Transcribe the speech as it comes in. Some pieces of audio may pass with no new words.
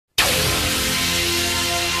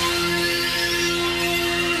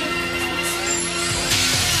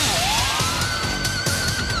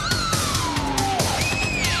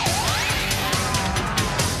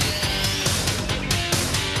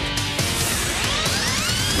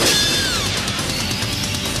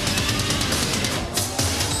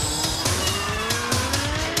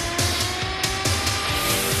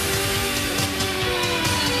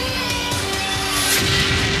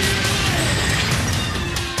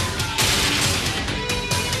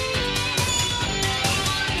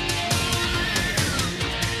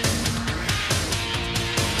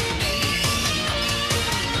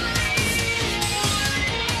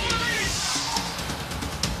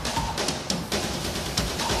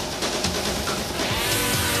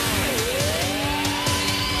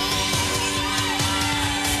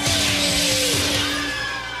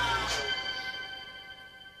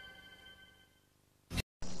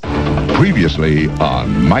previously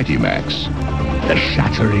on Mighty Max. The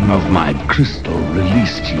shattering of my crystal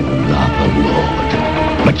released you, Lava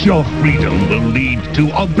Lord. But your freedom will lead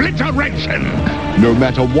to obliteration. No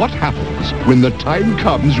matter what happens, when the time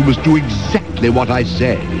comes, you must do exactly what I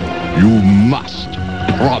say. You must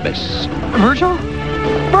promise. Virgil?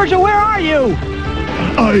 Virgil, where are you?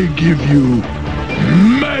 I give you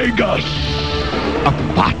Megas. A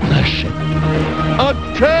partnership.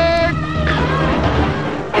 Attack!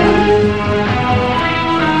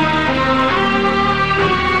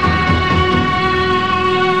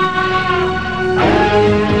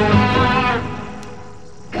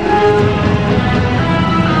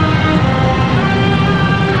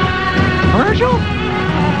 Virgil?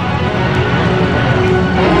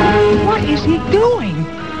 What is he doing?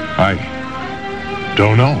 I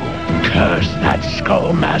don't know. Curse that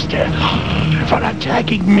Skullmaster for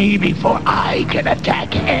attacking me before I can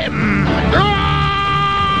attack him.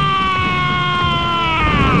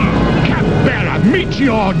 Pandora, meet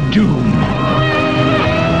your doom.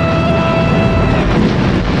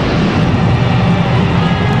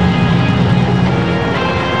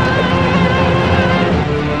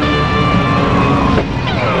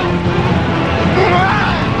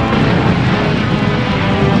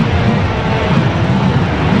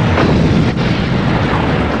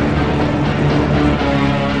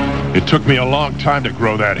 It took me a long time to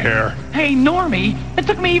grow that hair. Hey, Normie, it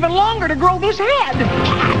took me even longer to grow this head.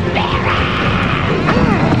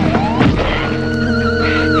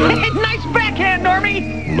 Nice backhand,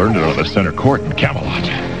 Normie. Learned it on the center court in Camelot.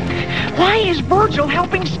 Why is Virgil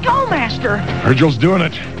helping Skullmaster? Virgil's doing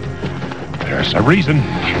it. There's a reason.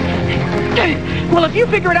 Well, if you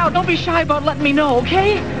figure it out, don't be shy about letting me know,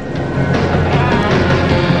 okay?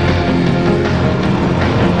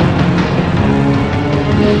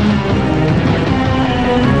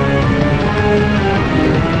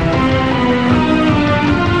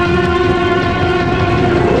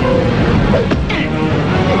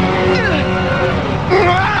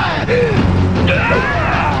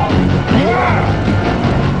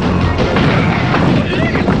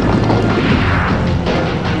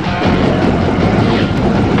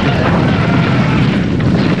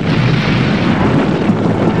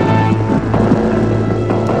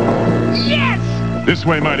 This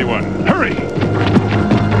way, Mighty One. Hurry!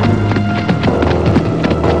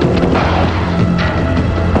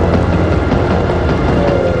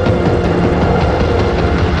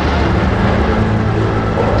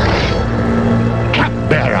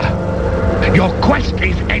 Cupbearer, your quest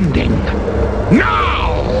is ending.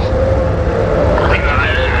 Now!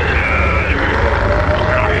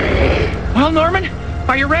 Well, Norman,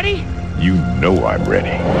 are you ready? You know I'm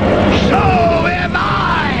ready. So am I!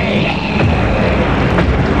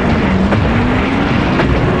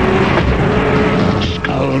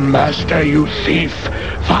 Skullmaster, you thief!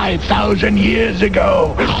 5,000 years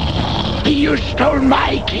ago, you stole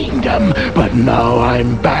my kingdom, but now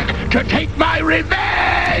I'm back to take my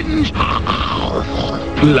revenge!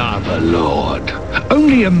 Lava Lord,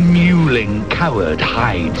 only a mewling coward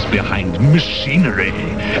hides behind machinery.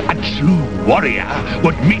 A true warrior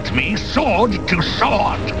would meet me sword to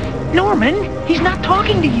sword. Norman, he's not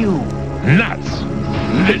talking to you. Nuts!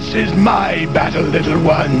 This is my battle, little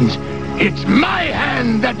ones. It's my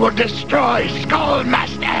hand that will destroy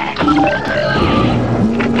Skullmaster!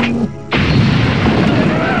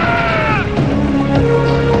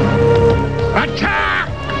 Attack!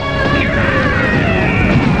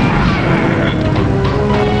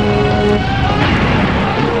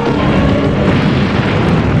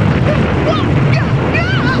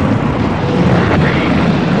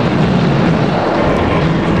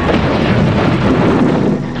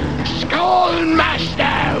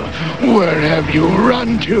 Where have you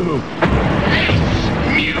run to?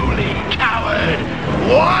 This muley coward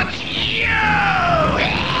wants you!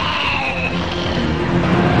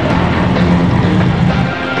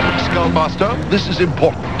 Skullmaster, this is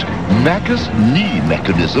important. Macca's knee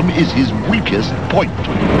mechanism is his weakest point.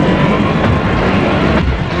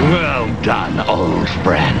 Well done, old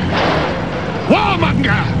friend.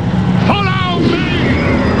 Warmonger, follow me!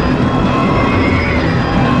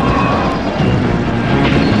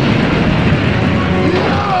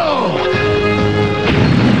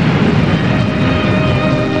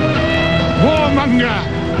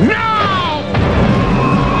 Now!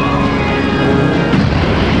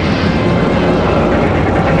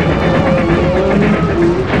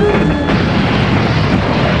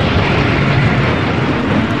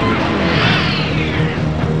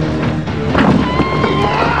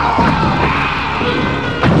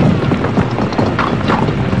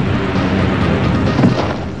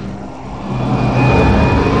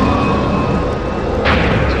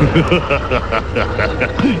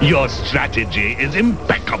 Your strategy is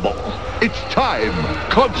impeccable. It's time.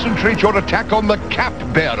 Concentrate your attack on the cap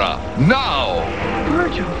bearer. Now!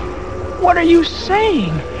 Virgil, what are you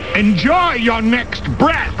saying? Enjoy your next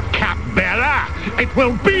breath, cap bearer. It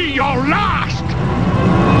will be your last.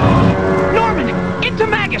 Norman, into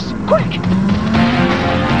Magus, quick!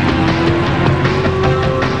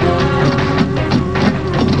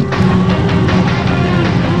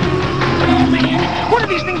 Oh man, one of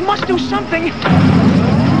these things must do something.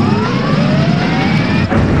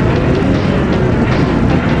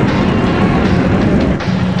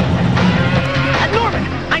 Norman,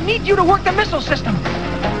 I need you to work the missile system.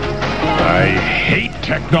 I hate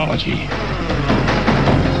technology.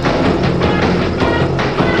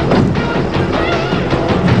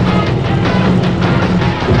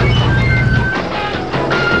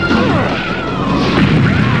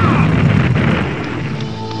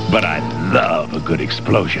 But I love a good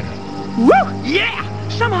explosion. Woo! Yeah!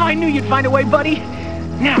 Somehow I knew you'd find a way, buddy.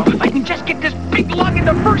 Now, if I can just get this big lug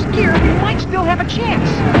into first gear, we might still have a chance.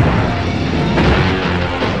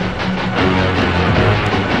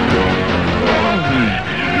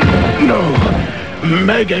 No!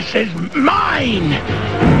 Magus is mine!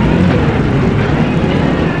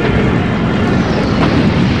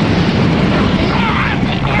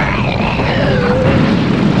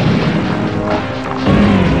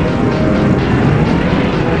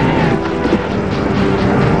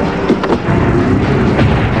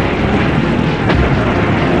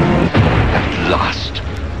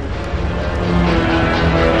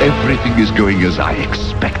 Everything is going as I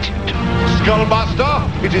expected.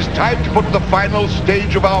 Skullmaster, it is time to put the final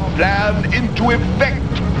stage of our plan into effect.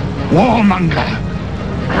 Warmonger!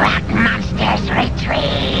 Rock monsters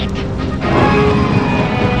retreat!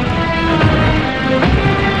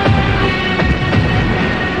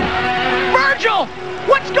 Virgil!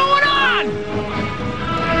 What's going on?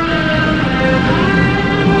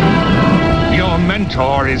 Your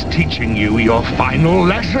mentor is teaching you your final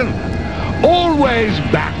lesson. Always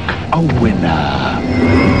back a winner.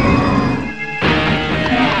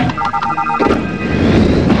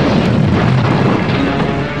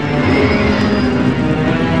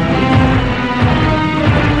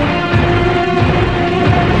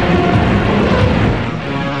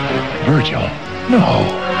 Virgil, no.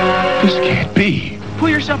 This can't be. Pull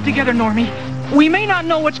yourself together, Normie. We may not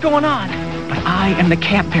know what's going on, but I am the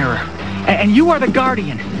cap bearer, and you are the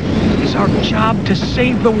guardian. It's our job to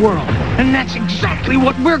save the world, and that's exactly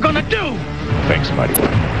what we're gonna do! Thanks, Mighty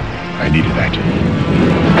One. I needed that.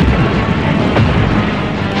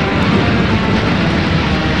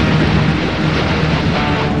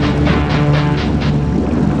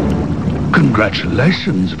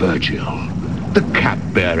 Congratulations, Virgil. The cap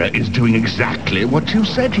bearer is doing exactly what you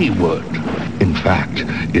said he would. In fact,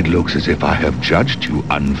 it looks as if I have judged you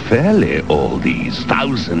unfairly all these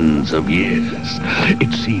thousands of years.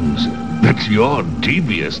 It seems that your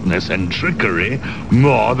deviousness and trickery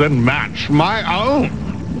more than match my own.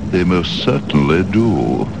 They most certainly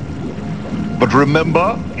do. But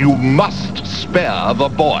remember, you must spare the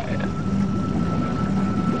boy.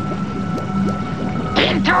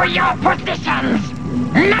 Into your positions!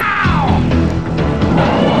 Now!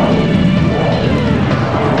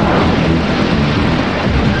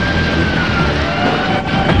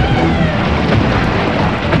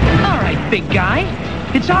 All right, big guy.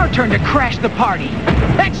 It's our turn to crash the party.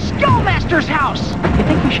 That's Skullmaster's house! You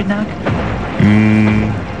think we should knock?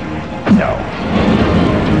 No.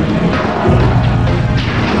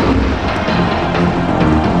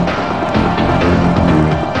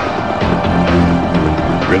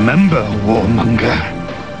 Remember, Warmonger,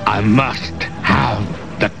 I must have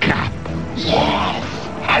the cap. Yes,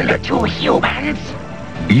 and the two humans?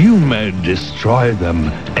 You may destroy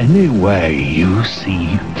them any way you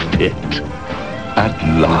see fit. At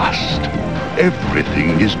last,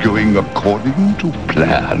 everything is going according to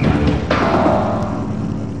plan.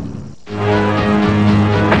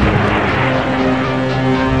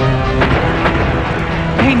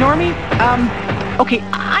 Hey, Normie, okay,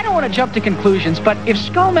 I don't want to jump to conclusions, but if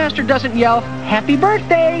Skullmaster doesn't yell, "Happy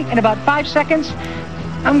birthday," in about 5 seconds,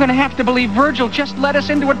 I'm gonna have to believe Virgil just led us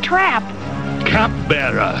into a trap.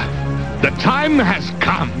 Cap-bearer, the time has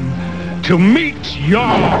come to meet your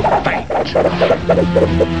fate.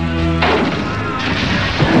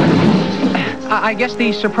 I guess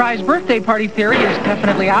the surprise birthday party theory is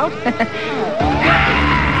definitely out.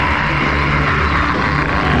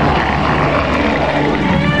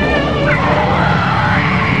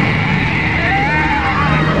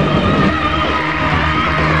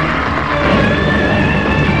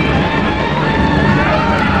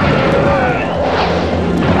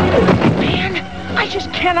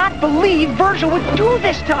 cannot believe Virgil would do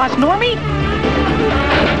this to us, Normie.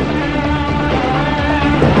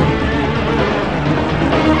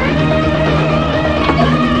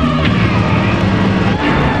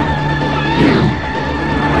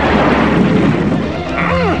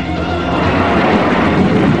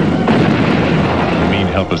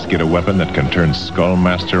 Help us get a weapon that can turn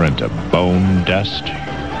Skullmaster into bone dust?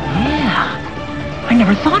 Yeah, I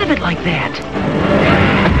never thought of it like that.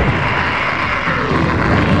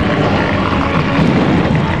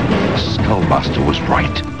 Skullmaster was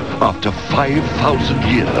right. After 5,000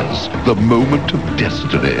 years, the moment of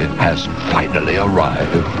destiny has finally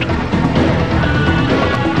arrived.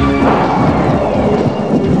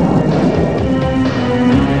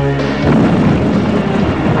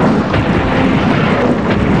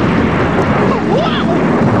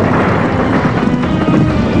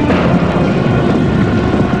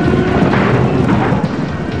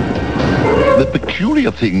 The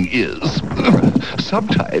peculiar thing is,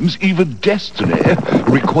 sometimes even destiny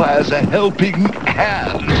requires a helping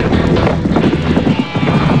hand.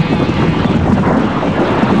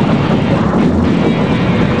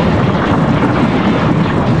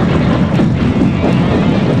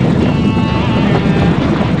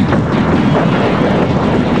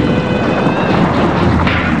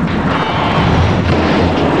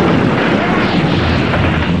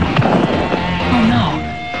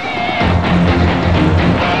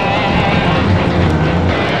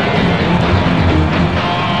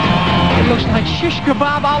 Shish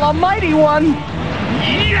kebab almighty one.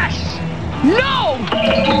 Yes! No!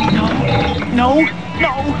 No, no,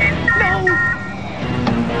 no, no.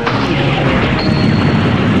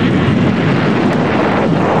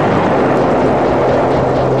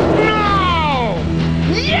 No!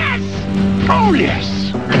 Yes! Oh, yes!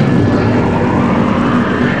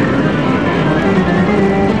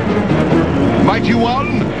 Mighty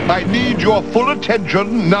One, I need your full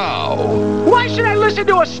attention now. Why should I listen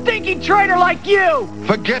to a stinky traitor like you?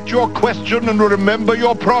 Forget your question and remember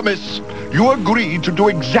your promise. You agreed to do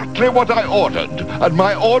exactly what I ordered, and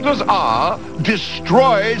my orders are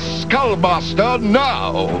destroy Skullmaster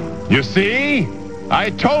now. You see? I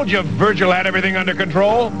told you Virgil had everything under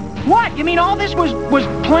control. What? You mean all this was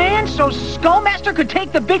planned so Skullmaster could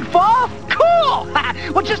take the big fall? Cool!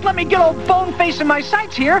 Well, just let me get old Boneface in my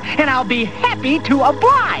sights here, and I'll be happy to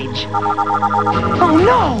oblige. Oh,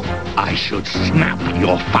 no! I should snap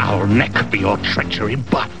your foul neck for your treachery,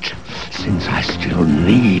 but since I still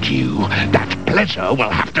need you, that pleasure will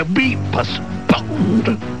have to be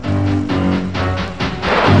postponed.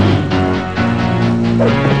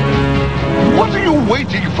 What are you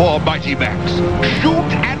waiting for, Mighty Max? Shoot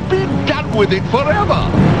and be done with it forever!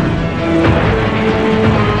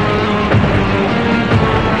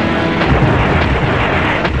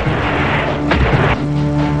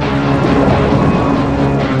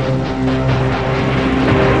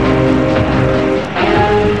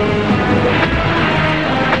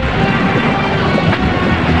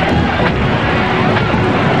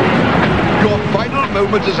 Your final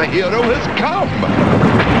moment as a hero has come!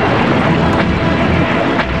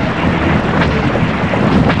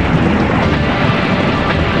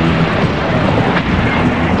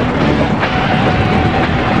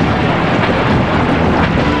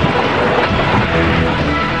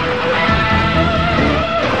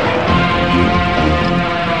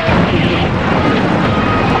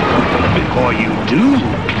 Before you do,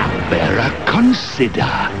 Cupbearer, consider,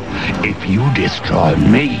 if you destroy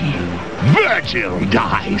me, Virgil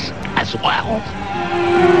dies as well.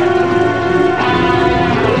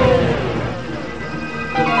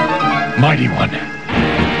 Mighty One,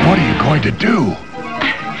 what are you going to do?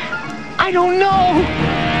 I don't know.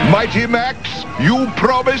 Mighty Max, you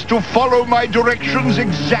promise to follow my directions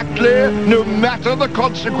exactly, no matter the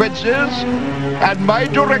consequences. And my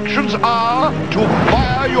directions are to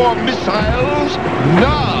fire your missiles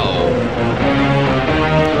now.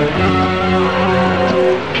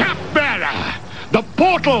 Cupbearer, the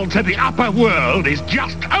portal to the upper world is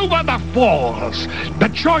just over the falls. The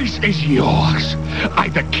choice is yours.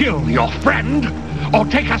 Either kill your friend, or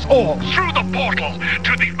take us all through the portal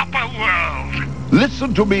to the upper world.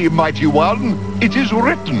 Listen to me, Mighty One. It is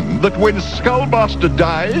written that when Skullmaster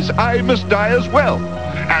dies, I must die as well.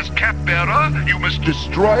 As Cupbearer, you must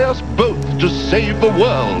destroy us both to save the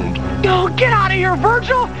world. Oh, get out of here,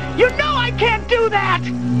 Virgil! You know I can't do that!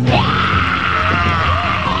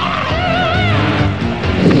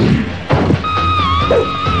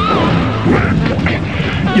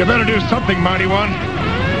 You better do something, Mighty One.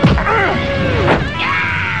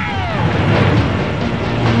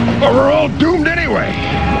 Or we're all doomed anyway.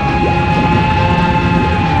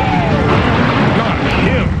 Not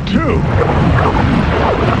him.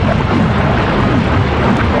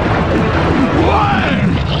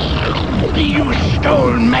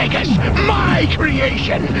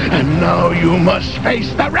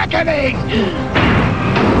 face the reckoning!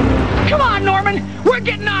 Come on, Norman! We're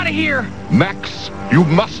getting out of here! Max, you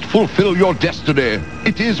must fulfill your destiny.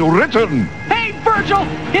 It is written. Hey, Virgil!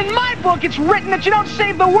 In my book, it's written that you don't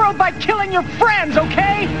save the world by killing your friends,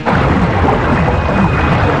 okay?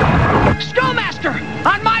 Skullmaster!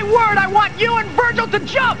 On my word, I want you and Virgil to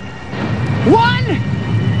jump! 1,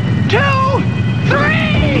 2,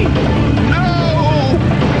 3! No!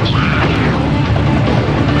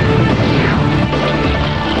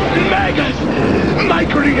 Magus! My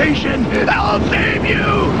creation! I'll save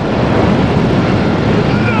you!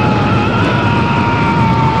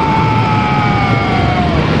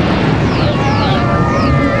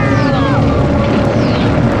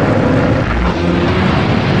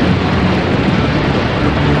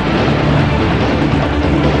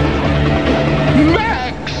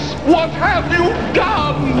 Max, what have you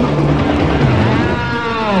done?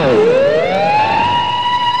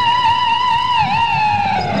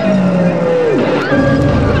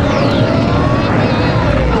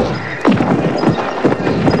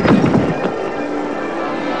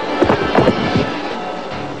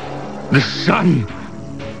 The sun!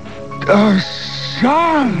 The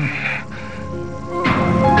sun!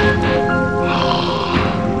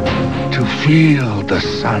 To feel the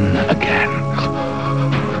sun again.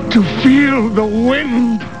 To feel the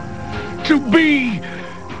wind. To be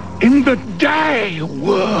in the day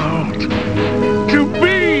world. To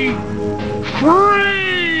be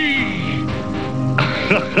free!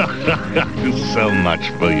 So much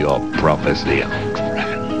for your prophecy, old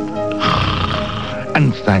friend.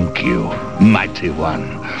 And thank you, mighty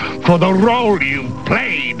one, for the role you've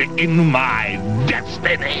played in my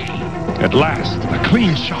destiny. At last, a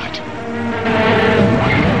clean shot.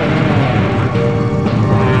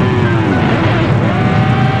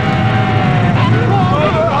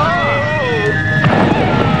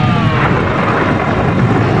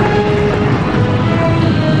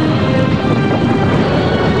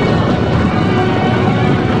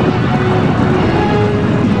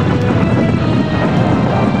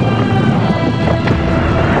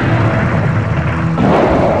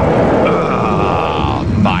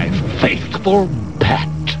 Pet,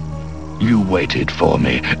 you waited for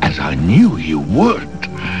me as I knew you would.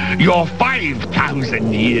 Your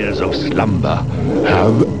 5,000 years of slumber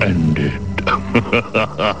have ended.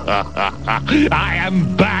 I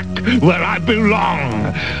am back where I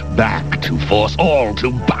belong, back to force all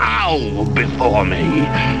to bow before me,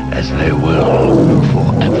 as they will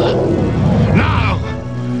forever. Now,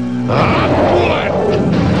 upward!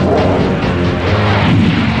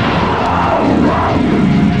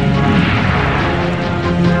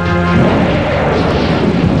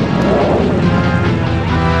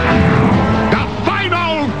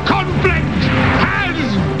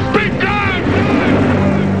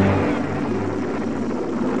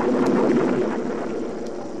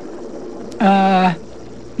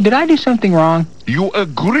 Did I do something wrong? You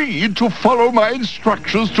agreed to follow my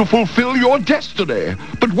instructions to fulfill your destiny.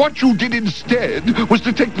 But what you did instead was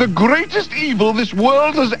to take the greatest evil this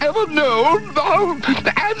world has ever known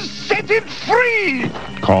and set it free!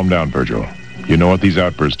 Calm down, Virgil. You know what these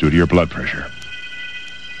outbursts do to your blood pressure.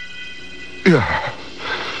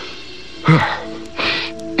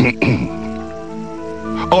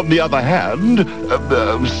 On the other hand,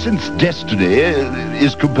 since destiny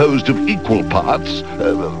is composed of equal parts,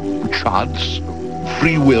 chance,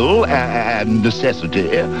 free will, and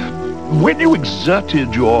necessity, when you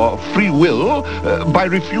exerted your free will by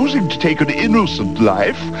refusing to take an innocent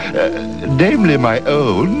life, namely my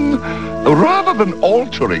own, rather than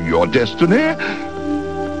altering your destiny,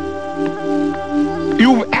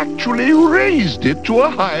 you've actually raised it to a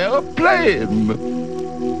higher plane.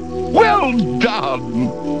 Well done!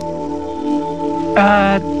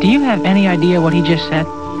 Do you have any idea what he just said?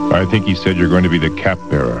 I think he said you're going to be the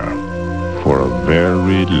cap-bearer for a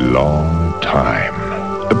very long time.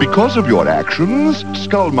 Because of your actions,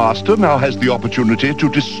 Skullmaster now has the opportunity to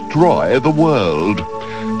destroy the world.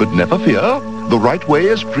 But never fear, the right way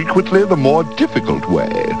is frequently the more difficult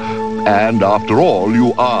way. And after all,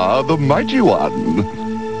 you are the Mighty One.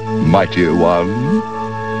 Mighty One.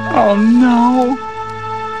 Oh, no.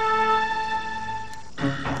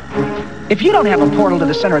 If you don't have a portal to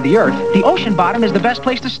the center of the Earth, the ocean bottom is the best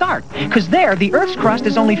place to start. Because there, the Earth's crust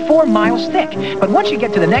is only 4 miles thick. But once you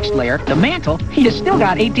get to the next layer, the mantle, you still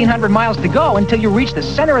got 1,800 miles to go until you reach the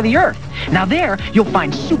center of the Earth. Now there, you'll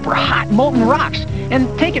find super hot molten rocks. And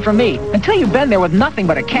take it from me, until you've been there with nothing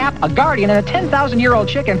but a cap, a guardian, and a 10,000-year-old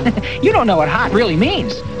chicken, you don't know what hot really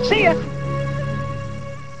means. See ya.